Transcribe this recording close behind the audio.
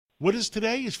With us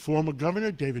today is former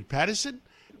Governor David Paterson.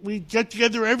 We get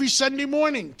together every Sunday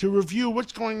morning to review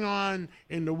what's going on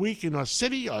in the week in our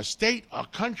city, our state, our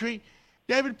country.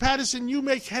 David Paterson, you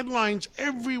make headlines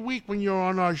every week when you're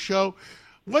on our show.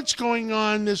 What's going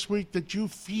on this week that you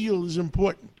feel is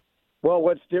important? Well,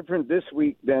 what's different this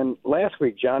week than last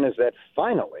week, John, is that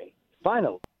finally,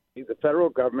 the federal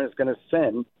government is going to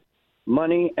send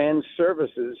money and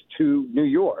services to New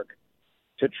York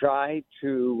to try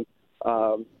to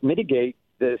mitigate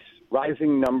this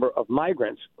rising number of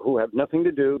migrants who have nothing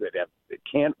to do. They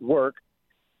can't work.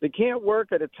 They can't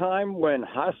work at a time when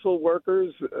hostile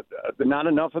workers, not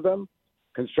enough of them,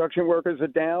 construction workers are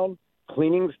down,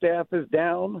 cleaning staff is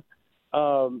down,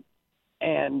 and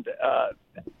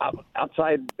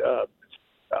outside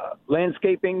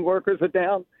landscaping workers are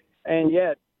down. And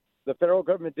yet the federal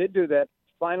government did do that.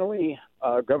 Finally,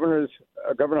 Governor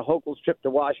Hochul's trip to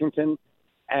Washington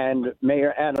and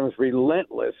Mayor Adams'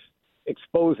 relentless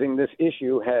exposing this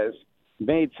issue has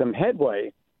made some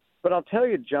headway. But I'll tell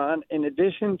you, John, in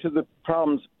addition to the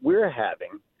problems we're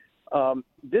having,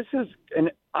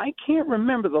 I can't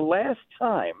remember the last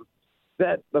time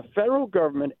that the federal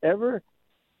government ever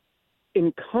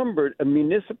encumbered a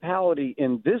municipality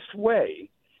in this way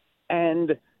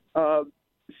and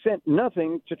sent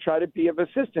nothing to try to be of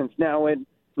assistance. Now, in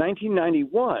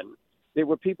 1991, there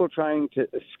were people trying to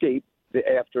escape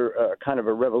after kind of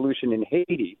a revolution in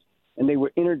Haiti, and they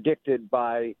were interdicted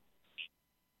by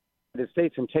the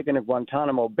States and taken to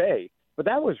Guantanamo Bay. But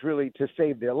that was really to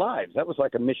save their lives. That was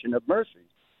like a mission of mercy.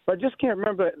 But I just can't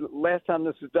remember the last time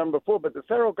this was done before. But the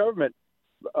federal government,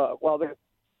 while they're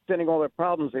sending all their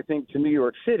problems, I think, to New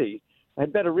York City,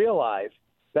 had better realize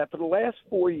that for the last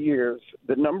 4 years,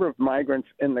 the number of migrants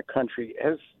in the country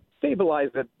has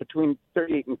stabilized at between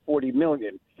 38 and 40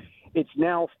 million. It's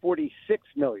now 46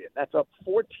 million. That's up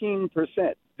 14%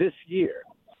 this year.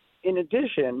 In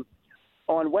addition,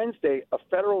 on Wednesday, a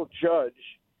federal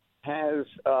judge has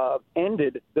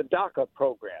ended the DACA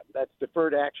program. That's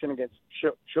Deferred Action Against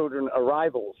Children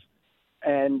Arrivals.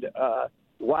 And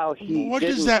while he What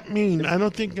does that mean? I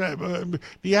don't think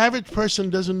the average person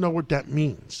doesn't know what that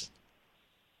means.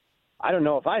 I don't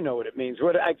know if I know what it means.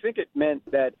 What I think it meant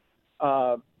that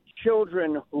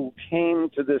children who came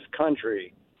to this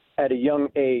country at a young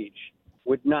age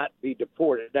would not be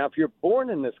deported. Now, if you're born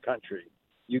in this country,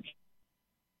 you're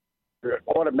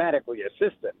automatically a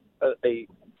citizen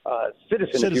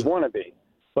if you want to be.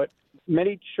 But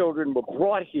many children were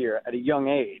brought here at a young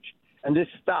age, and this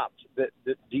stopped the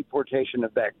deportation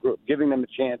of that group, giving them a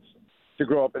chance to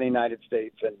grow up in the United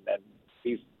States and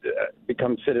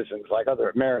become citizens like other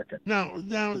Americans. Now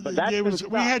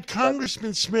we had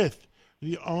Congressman Smith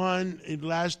on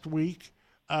last week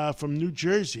from New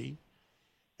Jersey,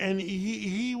 and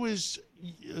he was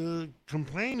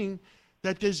complaining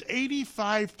that there's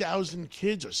 85,000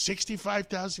 kids or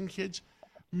 65,000 kids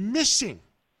missing.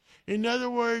 In other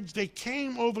words, they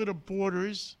came over the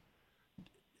borders.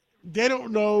 They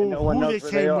don't know who they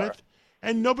came with,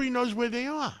 and nobody knows where they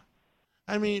are.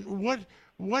 I mean,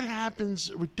 what happens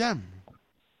with them?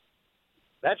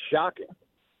 That's shocking.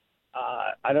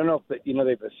 I don't know if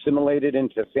they've assimilated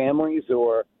into families,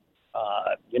 or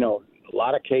a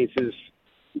lot of cases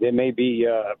they may be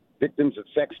victims of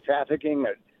sex trafficking.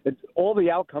 All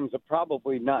the outcomes are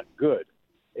probably not good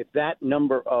if that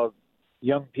number of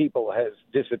young people has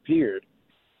disappeared.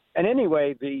 And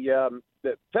anyway, the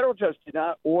federal judge did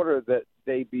not order that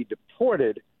they be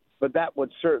deported, but that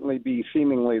would certainly be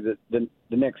seemingly the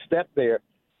next step there.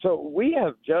 So we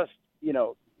have just,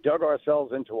 dug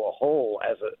ourselves into a hole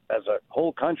as a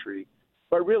whole country,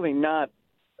 but really not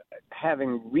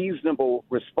having reasonable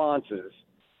responses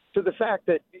to the fact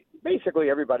that basically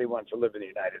everybody wants to live in the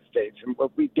United States, and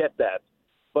we get that,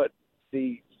 but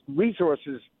the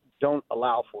resources don't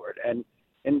allow for it. And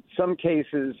in some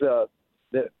cases, the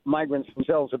migrants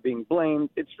themselves are being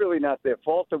blamed. It's really not their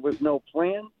fault. There was no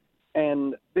plan,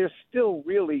 and there still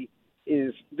really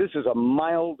is. This is a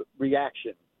mild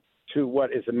reaction to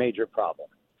what is a major problem.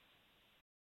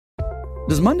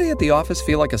 Does Monday at the office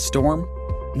feel like a storm?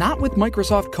 Not with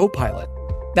Microsoft Copilot.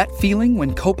 That feeling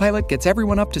when Copilot gets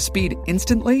everyone up to speed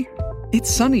instantly? It's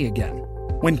sunny again.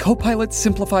 When Copilot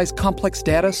simplifies complex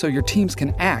data so your teams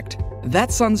can act,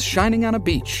 that sun's shining on a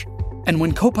beach. And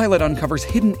when Copilot uncovers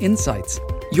hidden insights,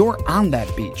 you're on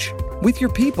that beach with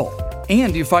your people,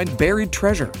 and you find buried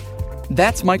treasure.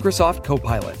 That's Microsoft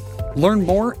Copilot. Learn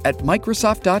more at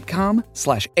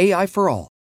Microsoft.com/AI for all.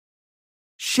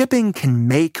 Shipping can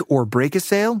make or break a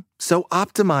sale, so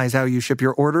optimize how you ship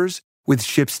your orders with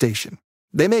ShipStation.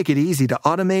 They make it easy to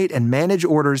automate and manage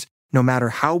orders no matter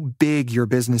how big your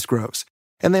business grows.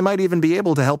 And they might even be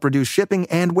able to help reduce shipping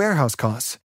and warehouse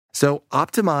costs. So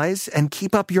optimize and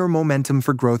keep up your momentum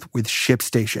for growth with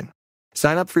ShipStation.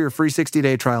 Sign up for your free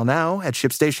 60-day trial now at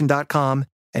ShipStation.com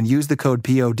and use the code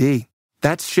POD.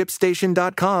 That's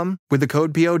ShipStation.com with the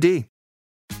code POD.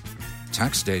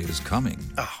 Tax day is coming.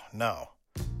 Oh, no.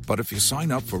 But if you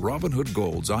sign up for Robinhood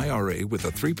Gold's IRA with a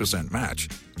 3% match,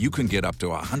 you can get up to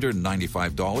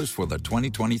 $195 for the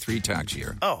 2023 tax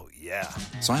year. Oh, yeah.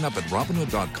 Sign up at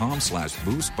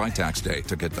Robinhood.com/boost by tax day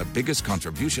to get the biggest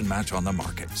contribution match on the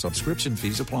market. Subscription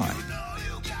fees apply.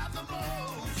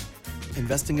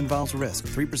 Investing involves risk.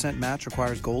 3% match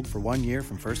requires gold for 1 year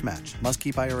from first match. Must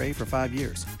keep IRA for 5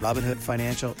 years. Robinhood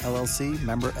Financial, LLC,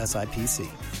 member SIPC.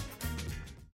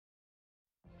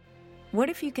 What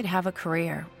if you could have a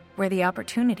career where the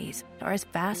opportunities are as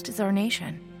vast as our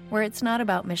nation, where it's not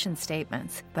about mission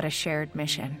statements, but a shared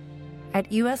mission? At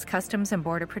U.S. Customs and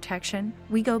Border Protection,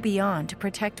 we go beyond to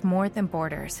protect more than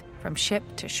borders. From ship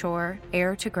to shore,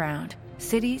 air to ground,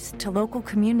 cities to local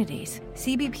communities,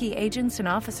 CBP agents and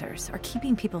officers are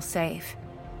keeping people safe.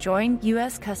 Join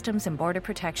U.S. Customs and Border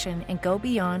Protection and go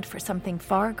beyond for something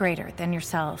far greater than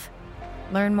yourself.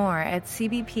 Learn more at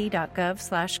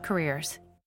cbp.gov/careers.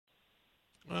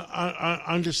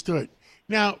 Understood.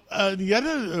 Now, the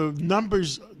other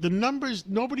numbers,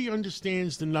 nobody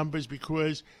understands the numbers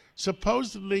because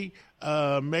supposedly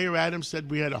Mayor Adams said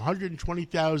we had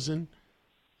 120,000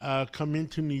 come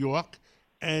into New York,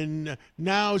 and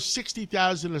now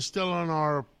 60,000 are still on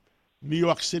our New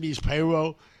York City's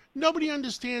payroll. Nobody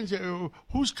understands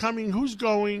who's coming, who's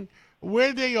going,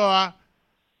 where they are,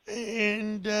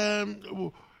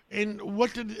 and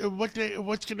what's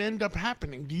going to end up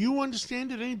happening. Do you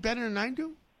understand it any better than I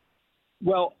do?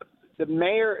 Well, the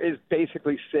mayor is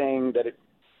basically saying that it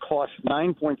costs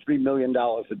 $9.3 million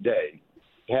a day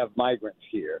to have migrants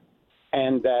here,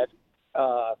 and that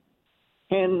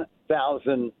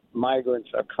 10,000 migrants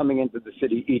are coming into the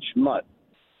city each month.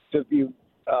 So if you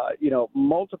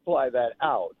multiply that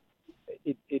out,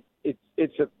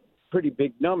 it's a pretty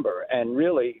big number, and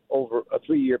really over a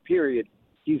 3-year period,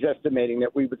 he's estimating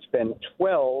that we would spend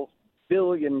 $12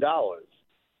 billion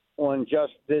on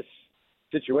just this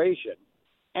situation,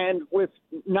 and with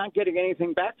not getting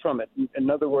anything back from it.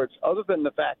 In other words, other than the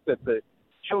fact that the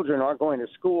children aren't going to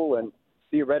school and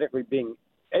theoretically being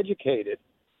educated,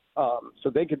 so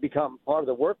they could become part of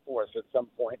the workforce at some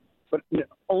point, but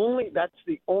that's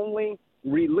the only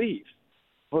relief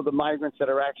for the migrants that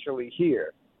are actually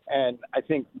here. And I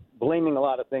think blaming a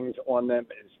lot of things on them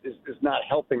is not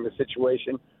helping the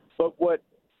situation. But what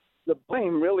the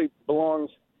blame really belongs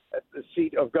at the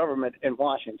seat of government in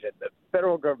Washington. The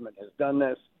federal government has done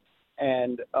this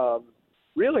and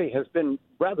really has been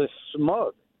rather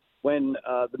smug when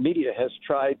the media has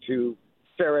tried to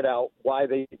ferret out why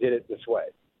they did it this way.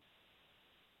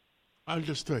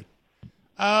 Understood.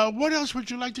 What else would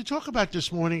you like to talk about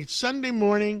this morning? It's Sunday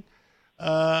morning,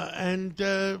 and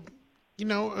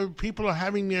people are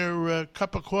having their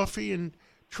cup of coffee and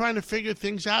trying to figure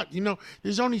things out.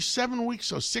 There's only 7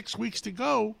 weeks or 6 weeks to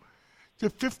go to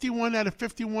 51 out of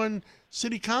 51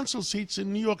 city council seats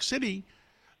in New York City,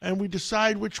 and we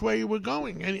decide which way we're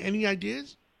going. Any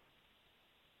ideas?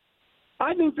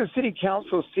 I think the city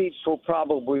council seats will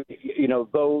probably,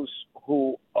 those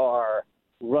who are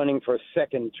running for a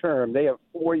second term, they have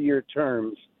 4-year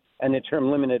terms and they're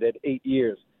term limited at 8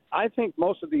 years. I think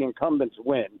most of the incumbents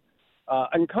win.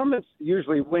 Incumbents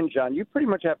usually win, John. You pretty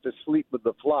much have to sleep with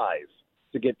the flies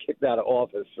to get kicked out of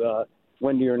office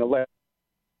when you're an election.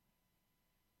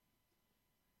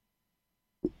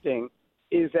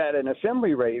 Is at an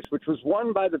assembly race, which was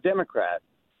won by the Democrat,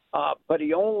 but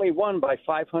he only won by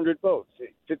 500 votes,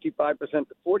 55%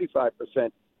 to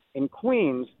 45%. In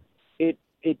Queens, it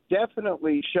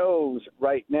definitely shows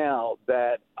right now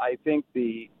that I think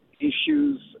the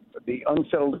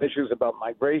unsettled issues about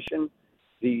migration,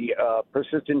 the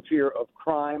persistent fear of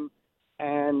crime,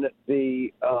 and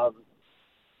the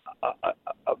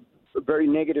a very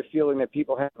negative feeling that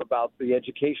people have about the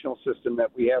educational system that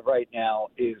we have right now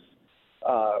is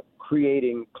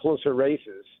creating closer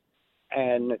races.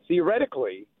 And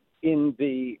theoretically, in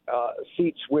the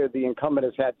seats where the incumbent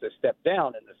has had to step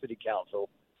down in the city council,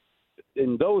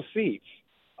 in those seats,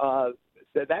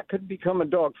 that could become a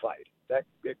dogfight. I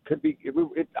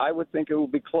would think it will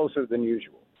be closer than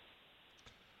usual.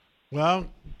 Well,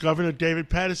 Governor David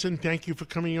Paterson, thank you for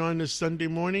coming on this Sunday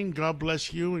morning. God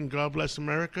bless you and God bless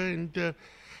America, and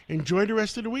enjoy the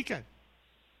rest of the weekend.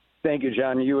 Thank you,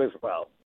 John. You as well.